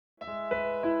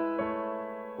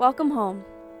Welcome home.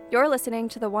 You're listening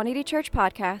to the 180 Church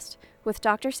podcast with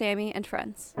Dr. Sammy and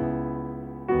friends.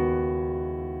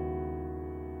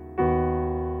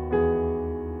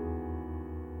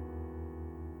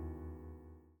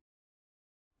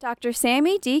 Dr.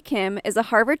 Sammy D. Kim is a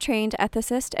Harvard-trained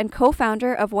ethicist and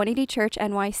co-founder of 180 Church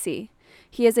NYC.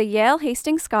 He is a Yale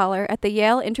Hastings Scholar at the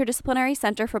Yale Interdisciplinary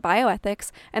Center for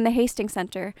Bioethics and the Hastings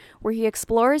Center, where he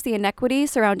explores the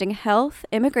inequities surrounding health,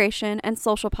 immigration, and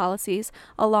social policies,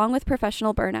 along with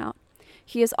professional burnout.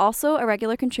 He is also a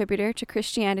regular contributor to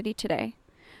Christianity Today.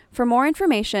 For more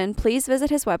information, please visit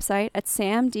his website at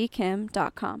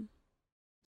samdkim.com.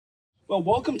 Well,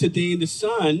 welcome to Day in the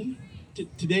Sun.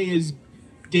 Today is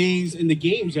Days in the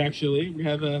Games, actually. We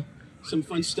have some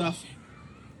fun stuff.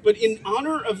 But in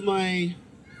honor of my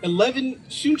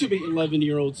soon-to-be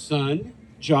 11-year-old son,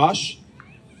 Josh,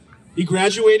 he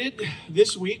graduated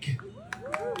this week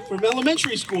from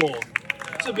elementary school.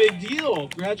 It's a big deal,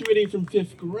 graduating from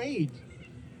 5th grade.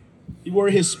 He wore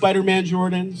his Spider-Man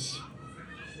Jordans,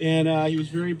 and he was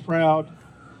very proud.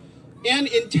 And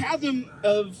in tandem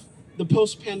of the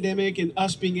post-pandemic and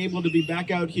us being able to be back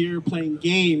out here playing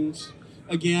games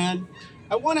again,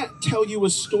 I want to tell you a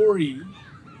story.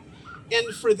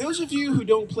 And for those of you who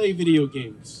don't play video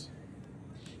games,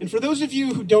 and for those of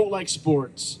you who don't like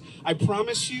sports, I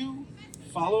promise you,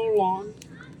 follow along.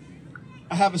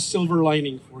 I have a silver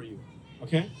lining for you,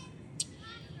 okay?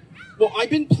 Well, I've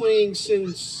been playing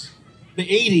since the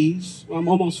 80s. Well, I'm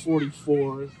almost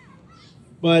 44.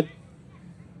 But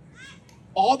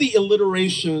all the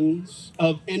alliterations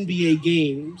of NBA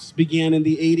games began in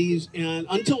the 80s, and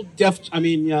until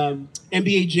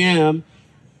NBA Jam,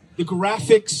 the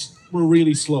graphics were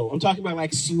really slow. I'm talking about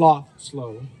like slow.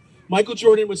 Michael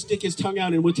Jordan would stick his tongue out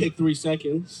and it would take 3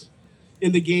 seconds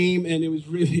in the game, and it was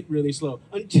really, really slow.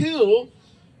 Until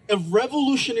a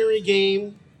revolutionary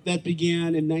game that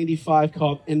began in '95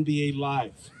 called NBA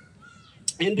Live.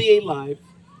 NBA Live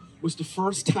was the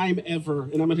first time ever,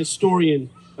 and I'm a historian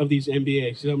of these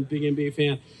NBA, so I'm a big NBA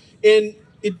fan. And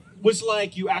it was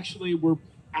like you actually were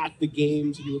at the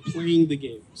games and you were playing the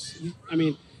games. I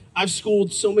mean, I've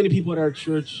schooled so many people at our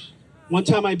church. One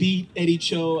time I beat Eddie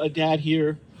Cho, a dad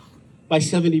here, by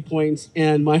 70 points,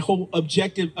 and my whole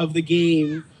objective of the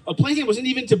game, of playing him, wasn't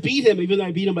even to beat him, even though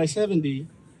I beat him by 70,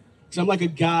 because I'm like a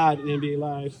god in NBA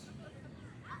Live.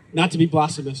 Not to be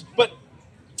blasphemous, but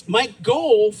my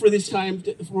goal for this time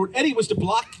for Eddie was to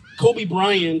block Kobe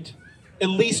Bryant at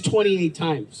least 28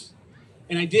 times,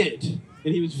 and I did,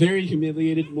 and he was very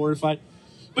humiliated, mortified.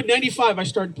 But 95, I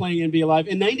started playing NBA Live.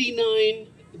 In 99,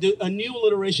 a new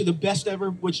alliteration, the best ever,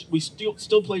 which we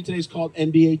still play today, is called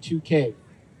NBA 2K.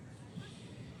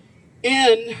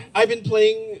 And I've been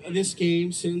playing this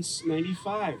game since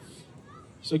 95.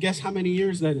 So guess how many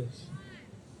years that is?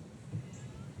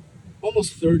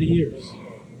 Almost 30 years.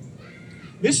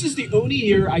 This is the only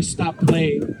year I stopped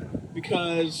playing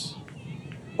because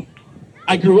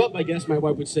I grew up, I guess my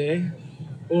wife would say,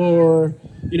 or,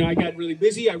 I got really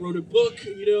busy. I wrote a book,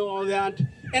 all that.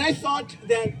 And I thought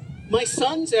that my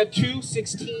sons at 2,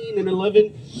 16, and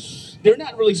 11, they're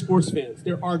not really sports fans.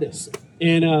 They're artists.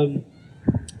 And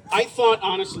I thought,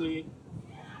 honestly,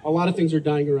 a lot of things are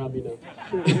dying around me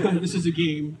now. This is a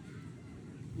game.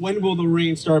 When will the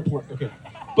rain start pouring? Okay.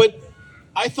 But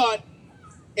I thought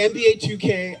NBA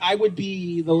 2K, I would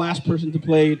be the last person to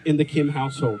play it in the Kim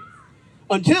household.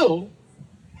 Until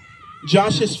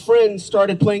Josh's friends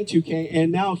started playing 2K,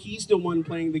 and now he's the one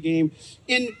playing the game.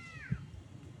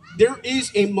 There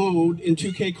is a mode in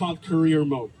 2K called career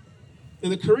mode.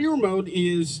 And the career mode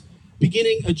is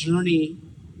beginning a journey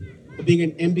of being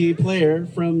an NBA player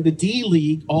from the D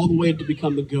League all the way to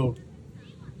become the GOAT,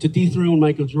 to dethrone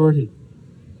Michael Jordan.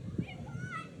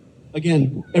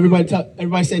 Again, everybody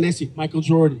say next to you, Michael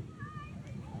Jordan.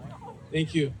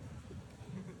 Thank you.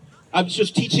 I'm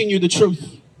just teaching you the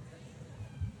truth.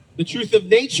 The truth of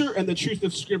nature and the truth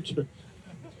of scripture.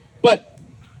 But,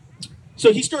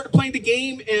 so he started playing the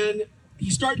game and he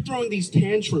started throwing these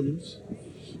tantrums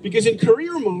because in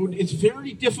career mode, it's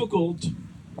very difficult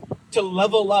to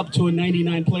level up to a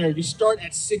 99 player. You start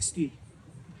at 60.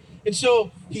 And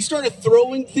so he started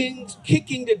throwing things,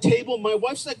 kicking the table. My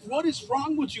wife's like, what is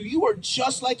wrong with you? You are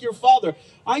just like your father.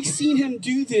 I've seen him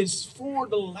do this for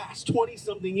the last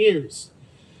 20-something years.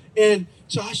 And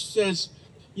Josh says,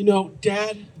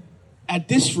 Dad, at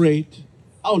this rate,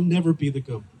 I'll never be the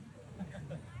GOAT.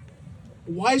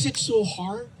 Why is it so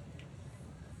hard?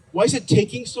 Why is it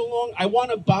taking so long?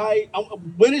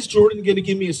 When is Jordan going to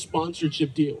give me a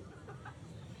sponsorship deal?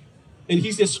 And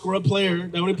he's this scrub player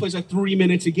that only plays like 3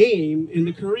 minutes a game in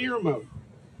the career mode.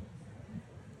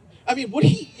 I mean, what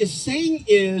he is saying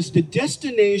is the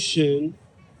destination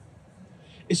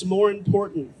is more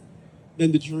important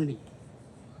than the journey.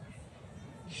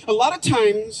 A lot of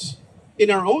times in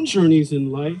our own journeys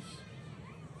in life,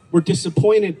 we're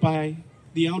disappointed by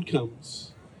the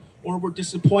outcomes, or we're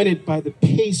disappointed by the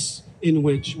pace in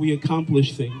which we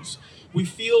accomplish things. We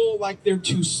feel like they're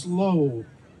too slow.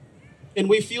 And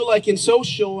we feel like in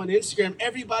social and Instagram,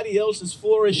 everybody else is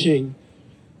flourishing,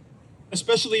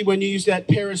 especially when you use that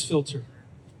Paris filter.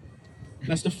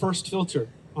 That's the first filter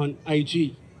on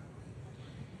IG.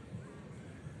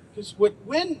 Because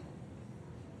when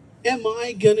am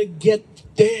I going to get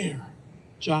there?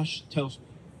 Josh tells me.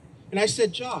 And I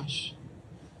said, Josh,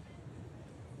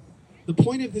 the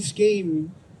point of this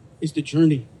game is the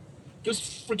journey.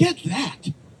 Just forget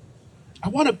that. I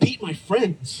want to beat my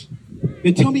friends.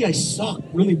 They tell me I suck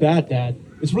really bad, Dad.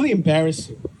 It's really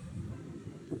embarrassing.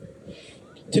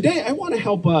 Today, I want to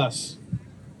help us.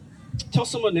 Tell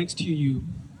someone next to you,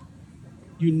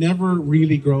 you never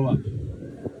really grow up.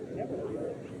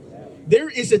 There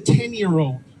is a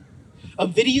 10-year-old, a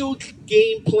video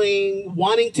game playing,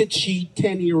 wanting to cheat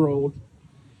 10-year-old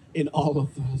in all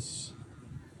of us.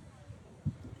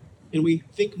 And we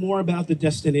think more about the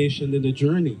destination than the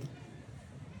journey.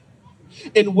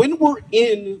 And when we're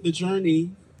in the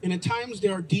journey, and at times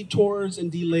there are detours and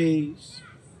delays,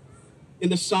 in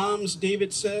the Psalms,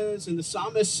 David says, and the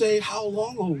psalmists say, how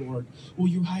long, O Lord, will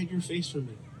you hide your face from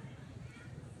me?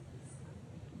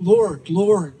 Lord,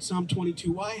 Lord, Psalm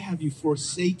 22, why have you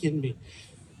forsaken me?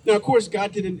 Now, of course,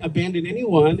 God didn't abandon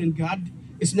anyone, and God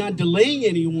is not delaying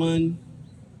anyone,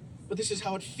 but this is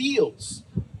how it feels.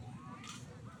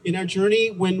 In our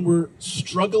journey, when we're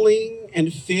struggling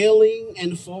and failing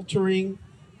and faltering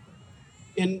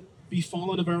and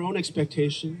befallen of our own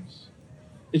expectations,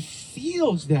 it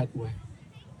feels that way.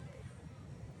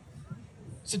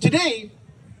 So today,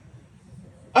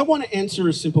 I want to answer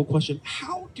a simple question.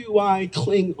 How do I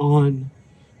cling on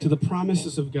to the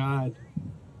promises of God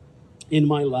in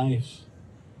my life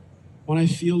when I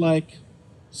feel like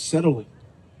settling?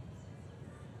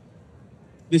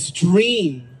 This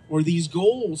dream or these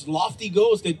goals, lofty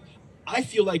goals that I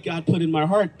feel like God put in my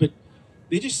heart, but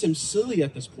they just seem silly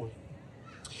at this point.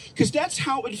 Because that's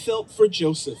how it felt for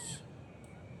Joseph.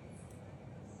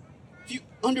 If you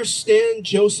understand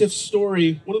Joseph's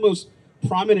story, one of the most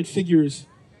prominent figures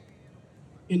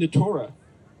in the Torah,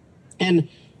 and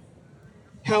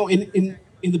how in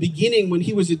the beginning, when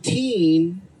he was a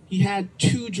teen, he had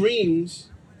two dreams.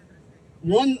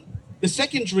 The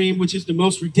second dream, which is the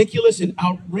most ridiculous and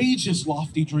outrageous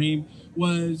lofty dream,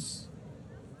 was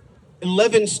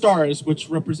 11 stars, which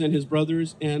represent his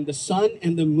brothers, and the sun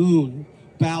and the moon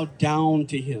bowed down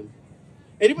to him.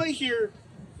 Anybody here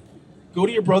go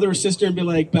to your brother or sister and be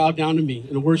like, bow down to me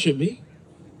and worship me?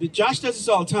 Josh does this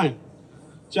all the time.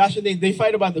 Josh and they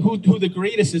fight about who the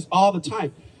greatest is all the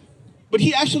time. But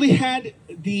he actually had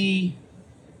the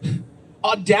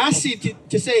audacity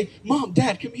to say, Mom,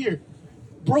 Dad, come here.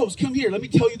 Bros, come here. Let me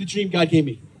tell you the dream God gave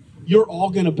me. You're all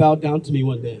going to bow down to me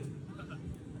one day.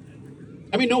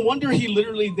 I mean, no wonder they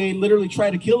literally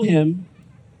tried to kill him.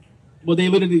 Well, they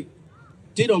literally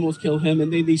did almost kill him,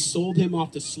 and then they sold him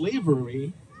off to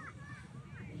slavery.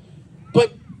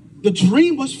 But the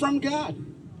dream was from God.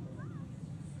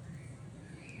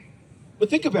 But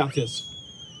think about this.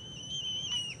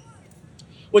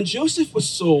 When Joseph was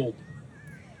sold,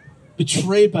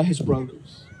 betrayed by his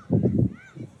brothers,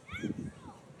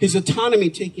 his autonomy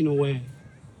taken away,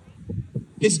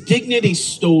 his dignity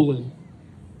stolen,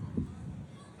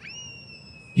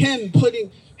 him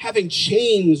having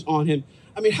chains on him.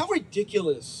 I mean, how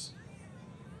ridiculous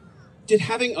did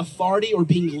having authority or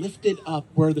being lifted up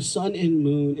where the sun and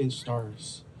moon and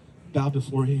stars bow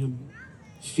before him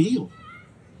feel?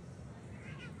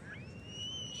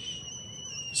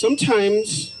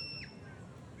 Sometimes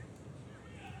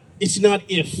it's not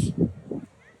if.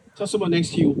 Tell someone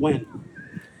next to you when.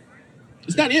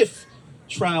 It's not if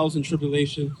trials and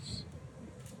tribulations.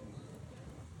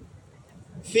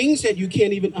 Things that you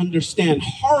can't even understand,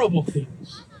 horrible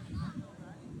things.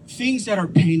 Things that are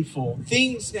painful,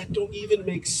 things that don't even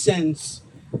make sense,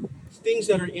 things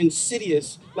that are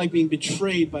insidious, like being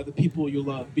betrayed by the people you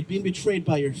love, being betrayed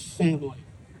by your family.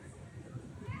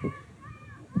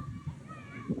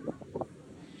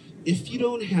 If you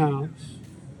don't have,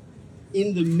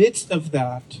 in the midst of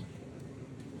that,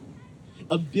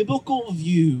 a biblical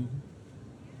view,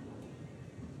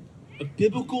 a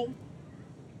biblical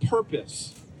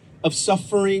purpose of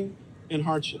suffering and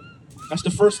hardship, that's the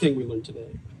first thing we learned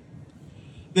today,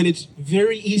 then it's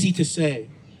very easy to say,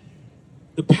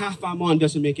 the path I'm on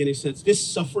doesn't make any sense. This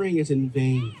suffering is in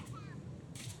vain.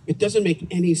 It doesn't make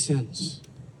any sense.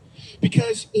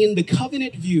 Because in the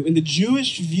covenant view, in the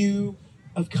Jewish view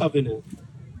of covenant.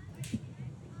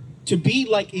 To be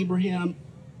like Abraham,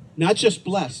 not just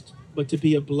blessed, but to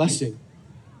be a blessing.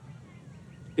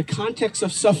 The context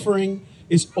of suffering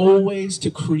is always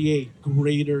to create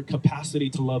greater capacity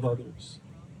to love others.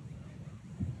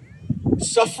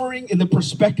 Suffering in the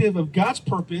perspective of God's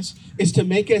purpose is to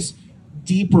make us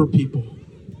deeper people.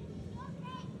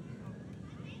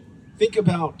 Think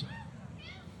about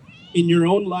in your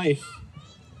own life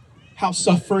how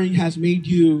suffering has made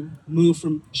you move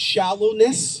from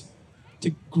shallowness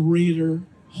to greater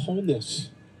wholeness.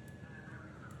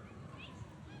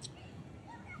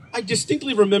 I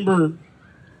distinctly remember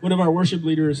one of our worship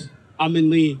leaders, Amin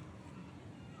Lee.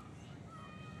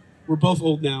 We're both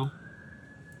old now.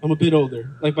 I'm a bit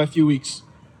older, like by a few weeks.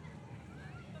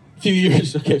 A few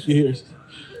years.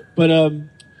 But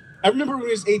I remember when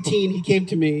he was 18, he came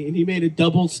to me and he made a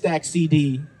double stack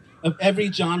CD of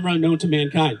every genre known to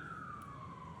mankind.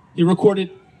 He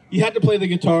recorded, he had to play the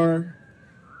guitar.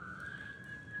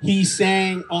 He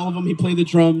sang all of them, he played the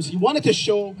drums. He wanted to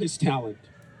show his talent.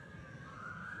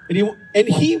 And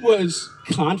he was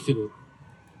confident.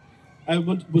 I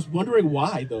was wondering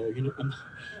why, though.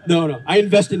 No. I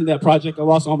invested in that project. I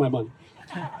lost all my money.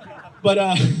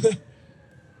 But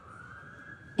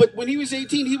when he was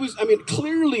 18,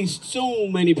 clearly so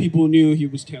many people knew he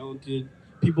was talented.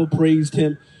 People praised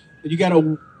him. You got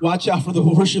to watch out for the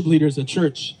worship leaders at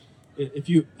church. If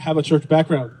you have a church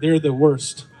background, they're the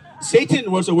worst.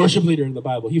 Satan was a worship leader in the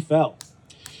Bible. He fell.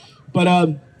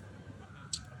 But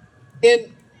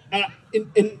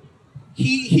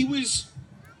he was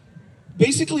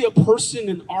basically a person,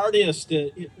 an artist.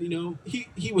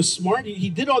 He was smart. He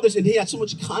did all this, and he had so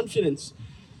much confidence.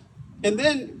 And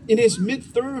then in his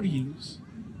mid-30s,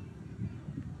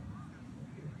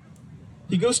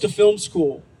 he goes to film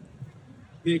school.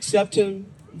 They accept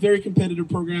him. Very competitive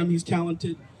program. He's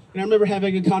talented. And I remember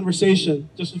having a conversation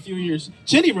just a few years.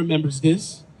 Jenny remembers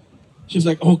this. She was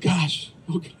like, oh gosh.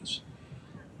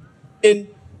 And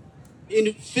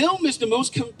film is the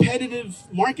most competitive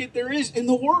market there is in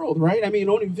the world, right?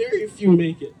 Only very few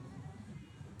make it.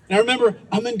 And I remember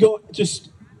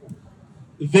just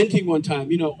venting one time.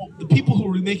 The people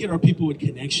who make it are people with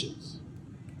connections.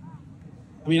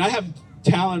 I have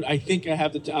talent. I think I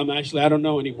have the talent. Actually, I don't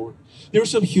know anymore. There was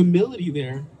some humility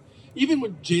there. Even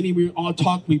with Jenny, we all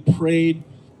talked, we prayed.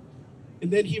 And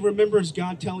then he remembers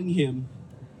God telling him,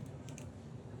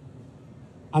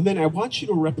 I want you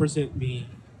to represent me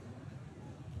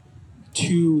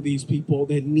to these people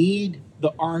that need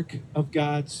the arc of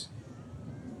God's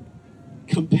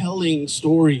compelling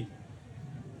story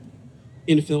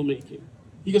in filmmaking.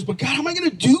 He goes, but God, how am I going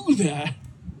to do that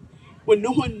when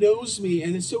no one knows me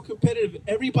and it's so competitive?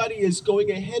 Everybody is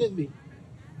going ahead of me.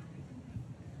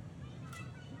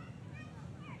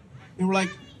 And we're like,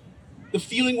 the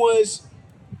feeling was,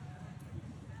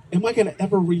 am I going to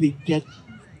ever really get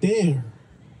there?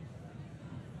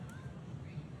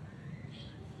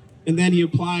 And then he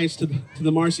applies to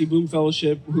the Marcy Boom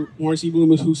Fellowship. Marcy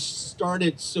Boom is who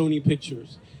started Sony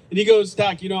Pictures. And he goes,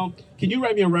 Doc, can you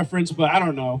write me a reference? But I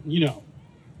don't know,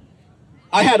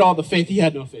 I had all the faith. He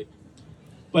had no faith.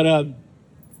 But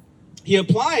he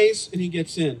applies and he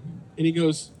gets in. And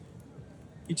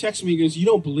he texts me, he goes, you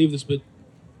don't believe this, but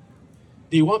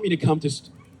they want me to come to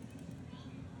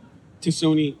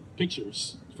Sony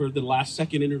Pictures for the last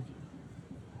second interview.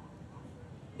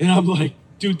 And I'm like,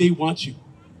 dude, they want you.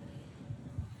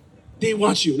 They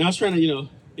want you. And I was trying to,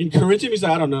 encourage him. He's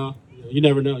like, I don't know. You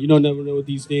never know. You don't never know with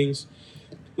these things.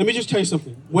 Let me just tell you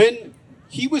something. When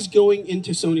he was going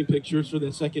into Sony Pictures for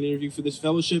that second interview for this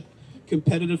fellowship,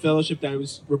 competitive fellowship that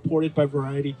was reported by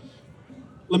Variety,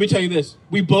 let me tell you this.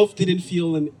 We both didn't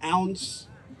feel an ounce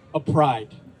of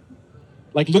pride.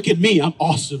 Like, look at me, I'm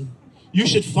awesome. You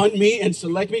should fund me and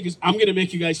select me because I'm going to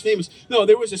make you guys famous. No,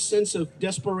 there was a sense of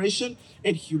desperation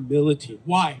and humility.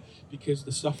 Why? Because of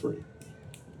the suffering.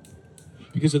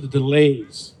 Because of the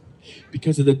delays.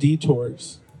 Because of the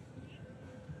detours.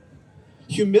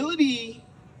 Humility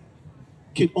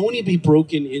can only be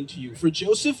broken into you. For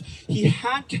Joseph, he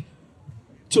had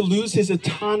to lose his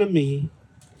autonomy.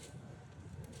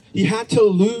 He had to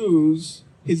lose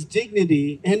his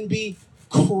dignity and be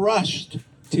crushed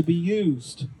to be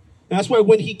used. And that's why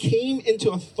when he came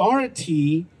into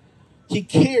authority, he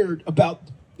cared about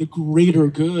the greater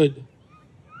good,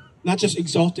 not just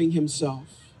exalting himself.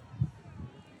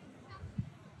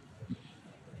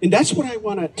 And that's what I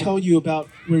want to tell you about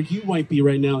where you might be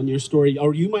right now in your story,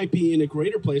 or you might be in a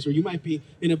greater place, or you might be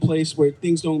in a place where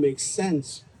things don't make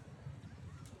sense.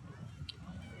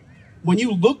 When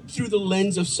you look through the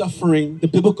lens of suffering, the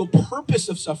biblical purpose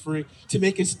of suffering, to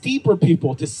make us deeper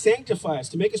people, to sanctify us,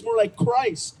 to make us more like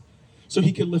Christ, so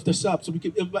he could lift us up, so we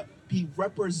could be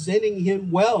representing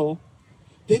him well,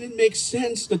 then it makes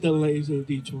sense, the delays and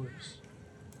the detours.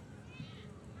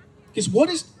 Because what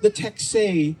does the text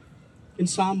say in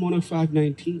Psalm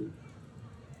 105:19?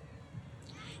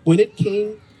 When it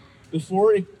came,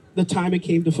 the time it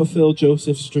came to fulfill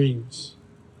Joseph's dreams,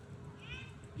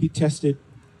 he tested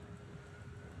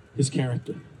his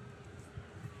character.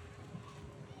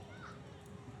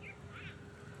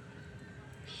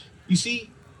 You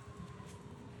see,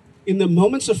 in the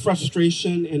moments of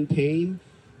frustration and pain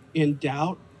and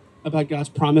doubt about God's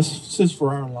promises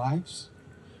for our lives,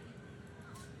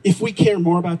 if we care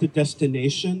more about the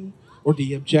destination or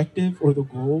the objective or the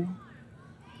goal,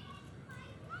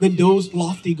 then those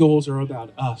lofty goals are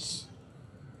about us.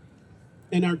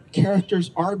 And our characters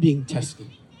are being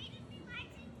tested.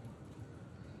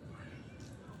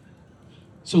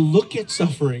 So look at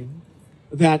suffering,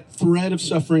 that thread of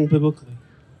suffering biblically.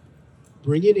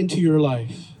 Bring it into your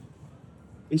life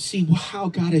and see how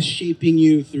God is shaping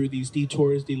you through these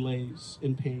detours, delays,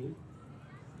 and pain.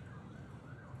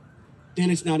 Then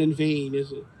it's not in vain,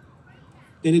 is it?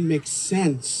 Then it makes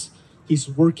sense. He's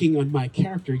working on my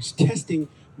character. He's testing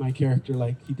my character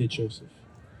like he did Joseph.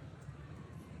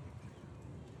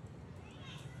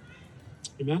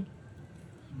 Amen?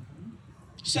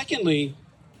 Secondly,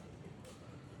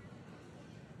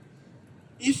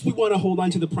 if we want to hold on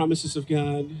to the promises of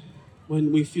God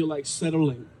when we feel like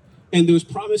settling, and those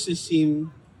promises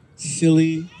seem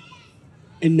silly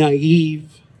and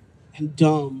naive and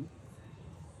dumb,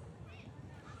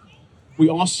 we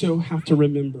also have to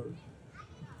remember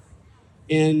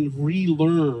and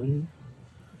relearn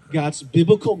God's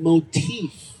biblical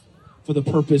motif for the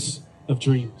purpose of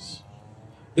dreams.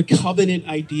 The covenant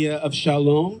idea of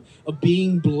shalom, of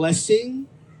being blessed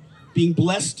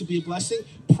to be a blessing,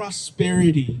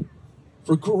 prosperity,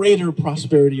 for greater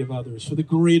prosperity of others, for the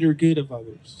greater good of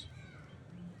others.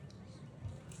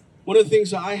 One of the things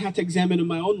that I had to examine in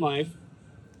my own life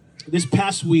this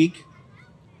past week,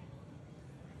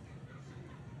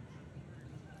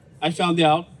 I found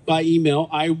out by email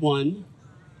I won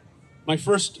my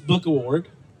first book award,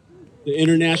 the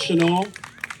International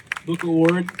Book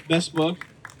Award, Best Book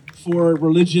for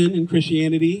Religion and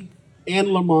Christianity. Anne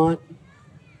Lamott,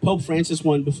 Pope Francis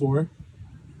won before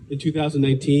in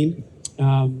 2019.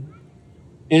 And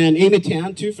Amy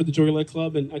Tan, too, for the Joy Luck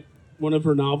Club and one of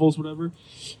her novels, whatever.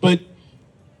 But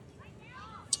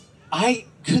I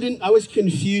was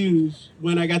confused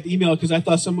when I got the email because I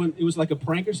thought it was like a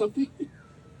prank or something.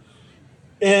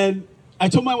 And I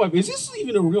told my wife, is this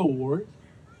even a real award?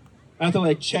 I have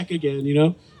to check again,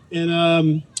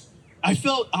 And I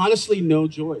felt honestly no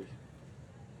joy.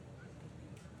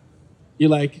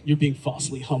 You're being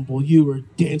falsely humble. You were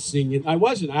dancing, and I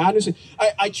wasn't.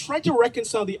 I tried to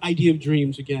reconcile the idea of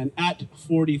dreams again at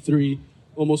 43,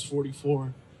 almost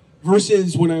 44,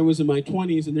 versus when I was in my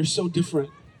 20s, and they're so different.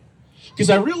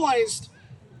 Because I realized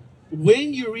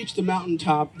when you reach the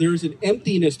mountaintop, there's an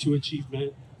emptiness to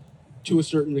achievement to a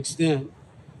certain extent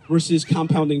versus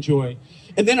compounding joy.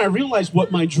 And then I realized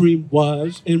what my dream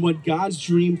was and what God's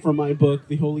dream for my book,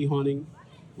 The Holy Haunting,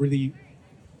 really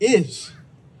is.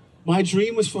 My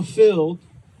dream was fulfilled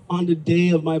on the day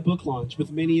of my book launch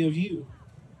with many of you.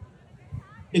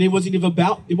 And it wasn't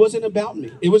about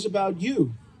me. It was about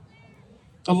you.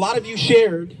 A lot of you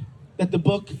shared that the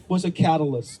book was a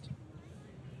catalyst.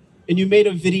 And you made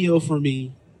a video for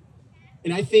me.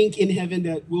 And I think in heaven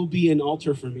that will be an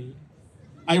altar for me.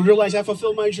 I realized I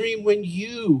fulfilled my dream when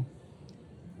you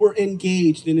were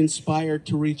engaged and inspired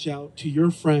to reach out to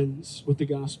your friends with the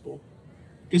gospel.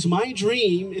 Because my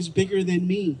dream is bigger than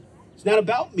me. It's not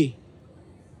about me.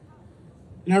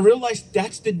 And I realized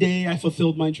that's the day I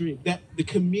fulfilled my dream. That the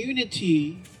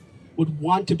community would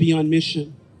want to be on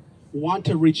mission, want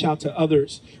to reach out to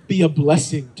others, be a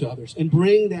blessing to others, and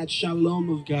bring that shalom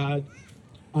of God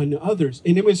on others.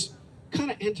 And it was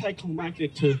kind of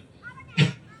anticlimactic to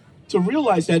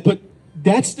realize that, but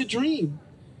that's the dream.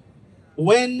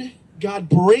 When God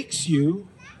breaks you,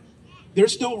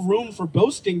 there's no room for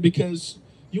boasting because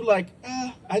you're I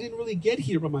didn't really get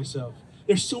here by myself.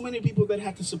 There's so many people that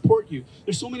have to support you.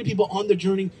 There's so many people on the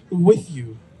journey with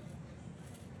you.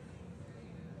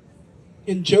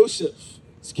 In Joseph's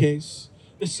case,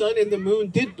 the sun and the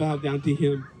moon did bow down to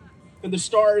him, and the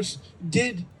stars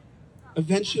did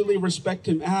eventually respect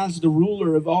him as the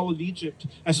ruler of all of Egypt,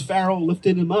 as Pharaoh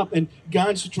lifted him up, and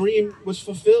God's dream was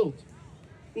fulfilled.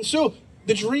 And so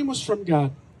the dream was from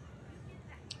God,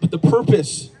 but the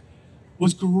purpose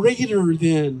was greater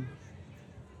than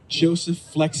Joseph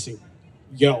flexing.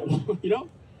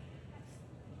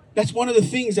 That's one of the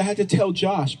things I had to tell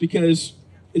Josh because,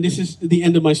 and this is the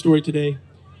end of my story today,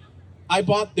 I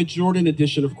bought the Jordan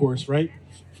edition, of course, right,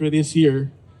 for this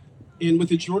year. And with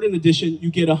the Jordan edition,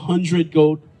 you get 100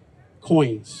 gold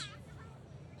coins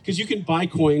because you can buy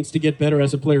coins to get better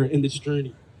as a player in this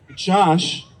journey.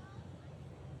 Josh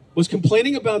was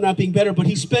complaining about not being better, but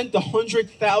he spent the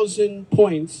 100,000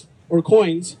 points or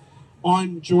coins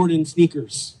on Jordan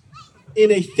sneakers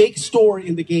in a fake store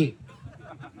in the game.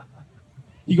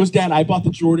 He goes, Dad, I bought the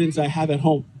Jordans I have at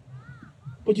home.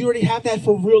 But you already have that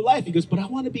for real life. He goes, but I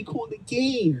want to be cool in the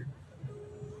game.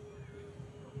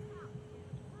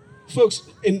 Folks,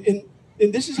 and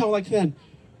this is how I like that.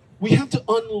 We have to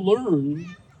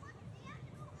unlearn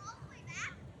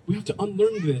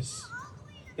this.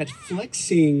 That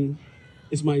flexing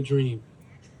is my dream.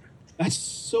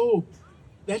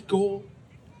 That goal,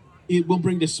 it will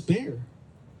bring despair.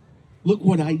 Look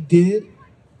what I did.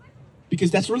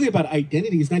 Because that's really about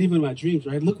identity. It's not even about dreams,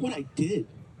 right? Look what I did.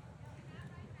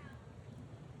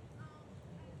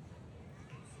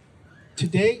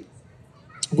 Today,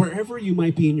 wherever you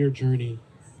might be in your journey,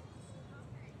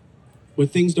 where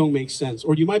things don't make sense,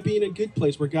 or you might be in a good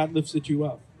place where God lifted you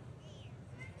up,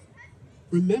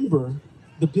 remember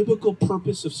the biblical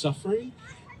purpose of suffering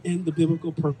and the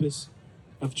biblical purpose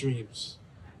of dreams.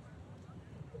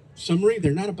 Summary,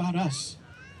 they're not about us.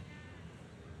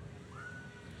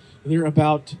 They're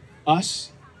about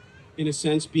us, in a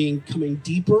sense, becoming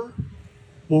deeper,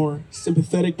 more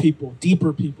sympathetic people,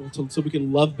 deeper people, so we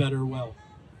can love better well.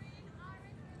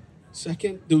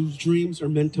 Second, those dreams are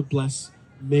meant to bless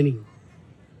many,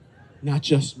 not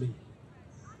just me.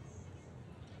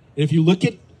 And if you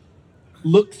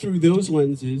look through those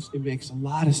lenses, it makes a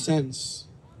lot of sense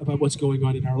about what's going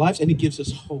on in our lives, and it gives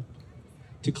us hope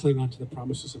to cling on to the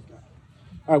promises of God.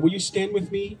 All right, will you stand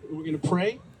with me? We're going to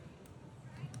pray.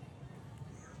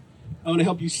 I want to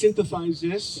help you synthesize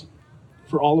this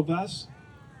for all of us.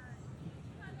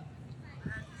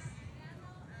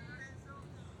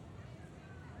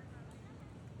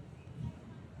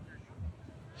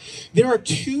 There are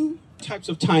two types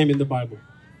of time in the Bible.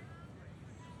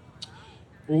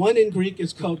 One in Greek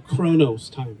is called chronos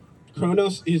time.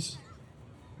 Chronos is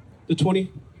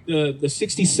the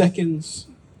 60 seconds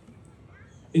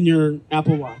in your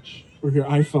Apple Watch or your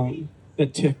iPhone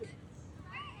that tick.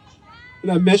 And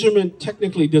that measurement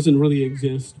technically doesn't really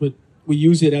exist, but we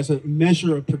use it as a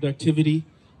measure of productivity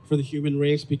for the human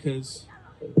race because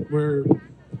we're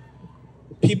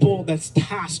people that's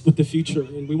tasked with the future,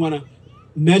 and we want to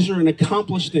measure and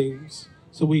accomplish things,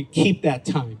 so we keep that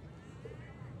time.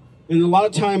 And a lot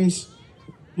of times,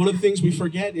 one of the things we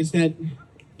forget is that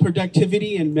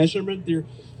productivity and measurement, they're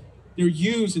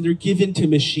used and they're given to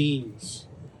machines,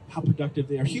 how productive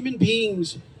they are. Human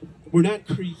beings were not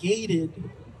created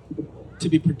to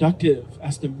be productive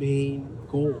as the main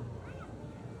goal.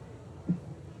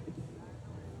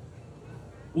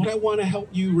 What I want to help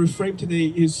you reframe today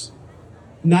is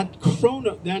not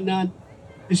chronos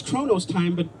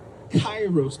time, but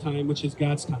kairos time, which is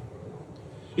God's time.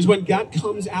 Is when God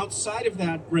comes outside of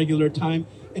that regular time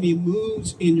and he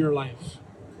moves in your life.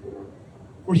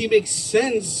 Where he makes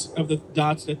sense of the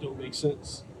dots that don't make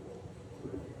sense.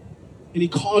 And he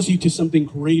calls you to something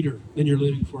greater than you're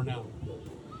living for now.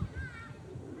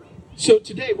 So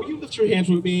today, will you lift your hands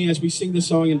with me as we sing this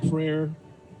song in prayer?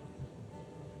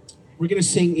 We're going to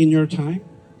sing In Your Time.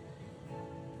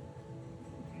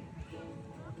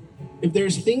 If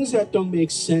there's things that don't make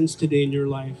sense today in your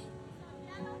life,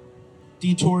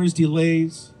 detours,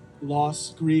 delays,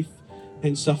 loss, grief,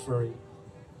 and suffering,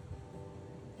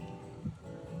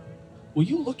 will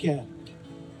you look at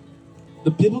the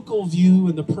biblical view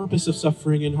and the purpose of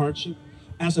suffering and hardship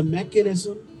as a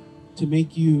mechanism to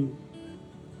make you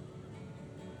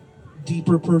a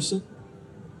deeper person?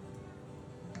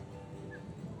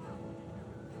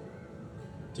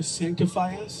 To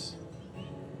sanctify us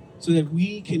so that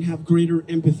we can have greater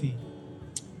empathy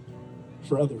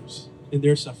for others in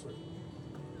their suffering.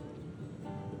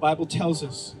 The Bible tells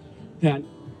us that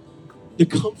the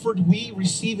comfort we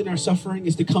receive in our suffering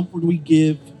is the comfort we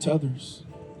give to others.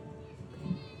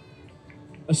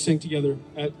 Let's sing together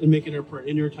and make it our prayer.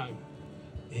 In your time.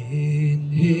 In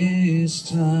his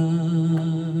time.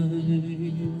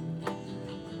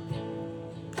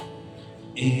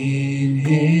 In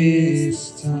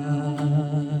his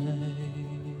time.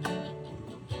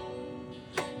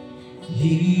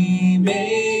 He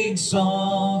makes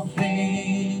all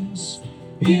things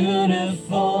beautiful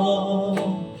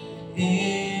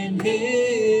in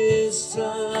his time.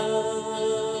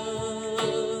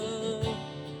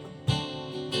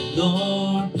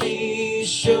 Lord, please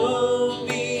show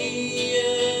me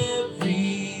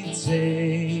every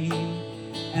day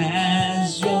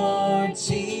as you're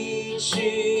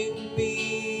teaching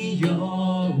me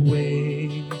your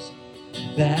ways,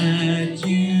 that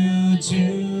you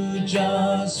do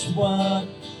just what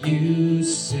you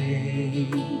say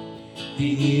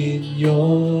in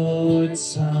your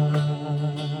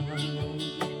time.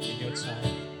 In your time.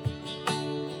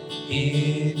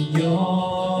 In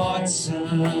your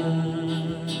time.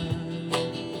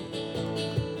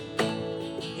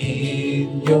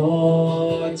 In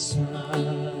your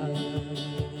time.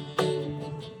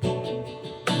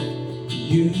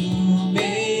 You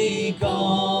make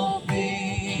all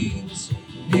things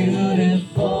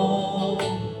beautiful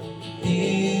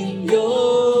in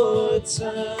your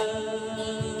time.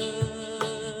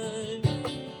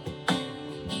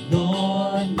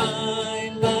 Lord, my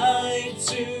life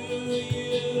to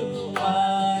you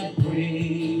I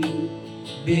bring.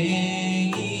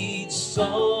 May each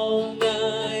song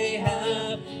I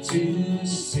have to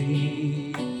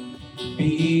sing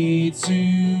be to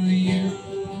you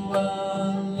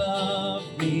a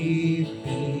lovely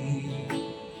thing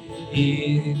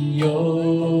in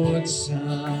your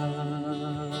time.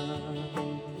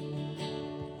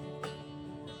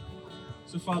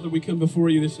 So, Father, we come before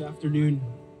you this afternoon.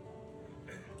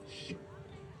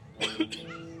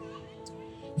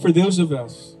 For those of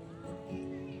us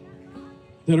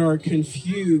that are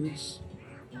confused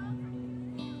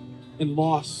and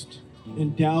lost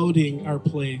and doubting our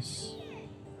place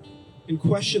and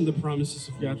question the promises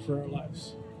of God for our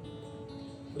lives.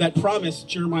 That promise,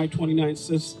 Jeremiah 29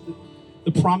 says,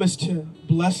 the promise to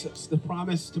bless us, the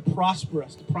promise to prosper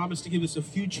us, the promise to give us a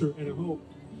future and a hope.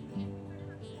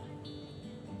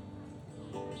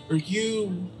 Are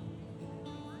you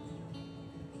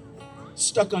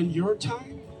stuck on your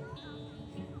time,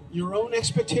 your own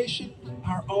expectation,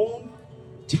 our own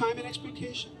time and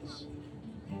expectations?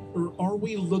 Or are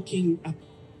we looking at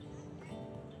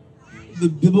the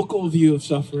biblical view of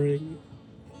suffering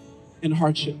and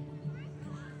hardship?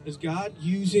 Is God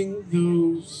using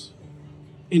those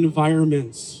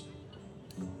environments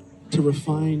to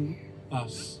refine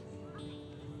us?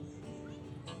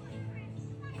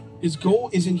 His goal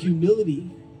is in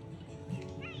humility,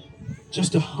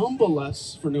 just to humble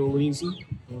us for no reason.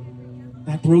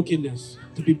 That brokenness,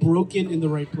 to be broken in the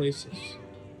right places,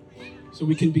 so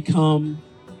we can become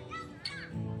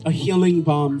a healing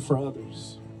balm for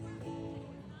others.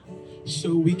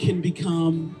 So we can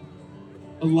become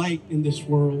a light in this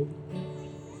world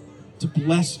to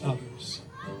bless others.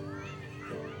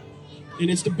 And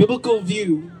it's the biblical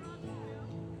view.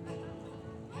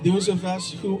 Those of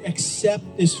us who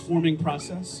accept this forming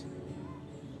process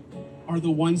are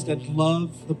the ones that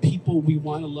love the people we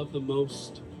want to love the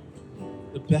most,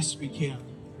 the best we can.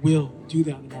 We'll do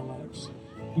that in our lives.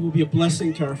 We will be a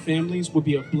blessing to our families, we'll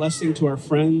be a blessing to our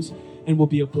friends, and we'll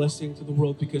be a blessing to the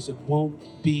world, because it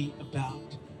won't be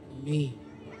about me.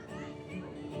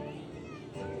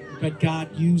 But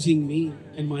God using me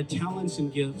and my talents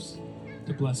and gifts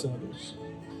to bless others.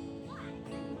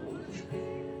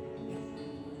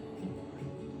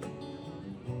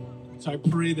 So I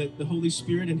pray that the Holy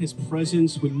Spirit and His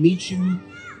presence would meet you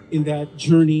in that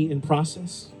journey and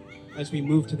process as we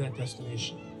move to that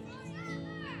destination.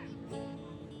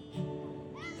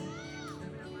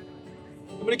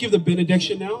 I'm going to give the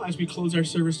benediction now as we close our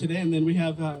service today, and then we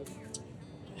have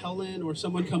Helen or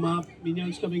someone come up,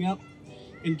 Mignon's coming up,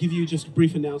 and give you just a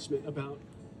brief announcement about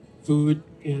food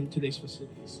and today's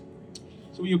facilities.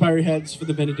 So will you bow your heads for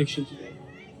the benediction today?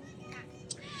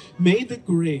 May the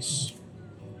grace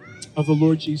of the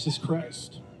Lord Jesus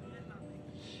Christ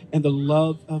and the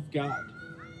love of God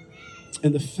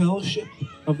and the fellowship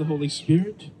of the Holy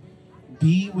Spirit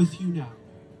be with you now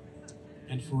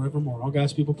and forevermore. All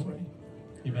God's people pray.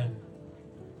 Amen.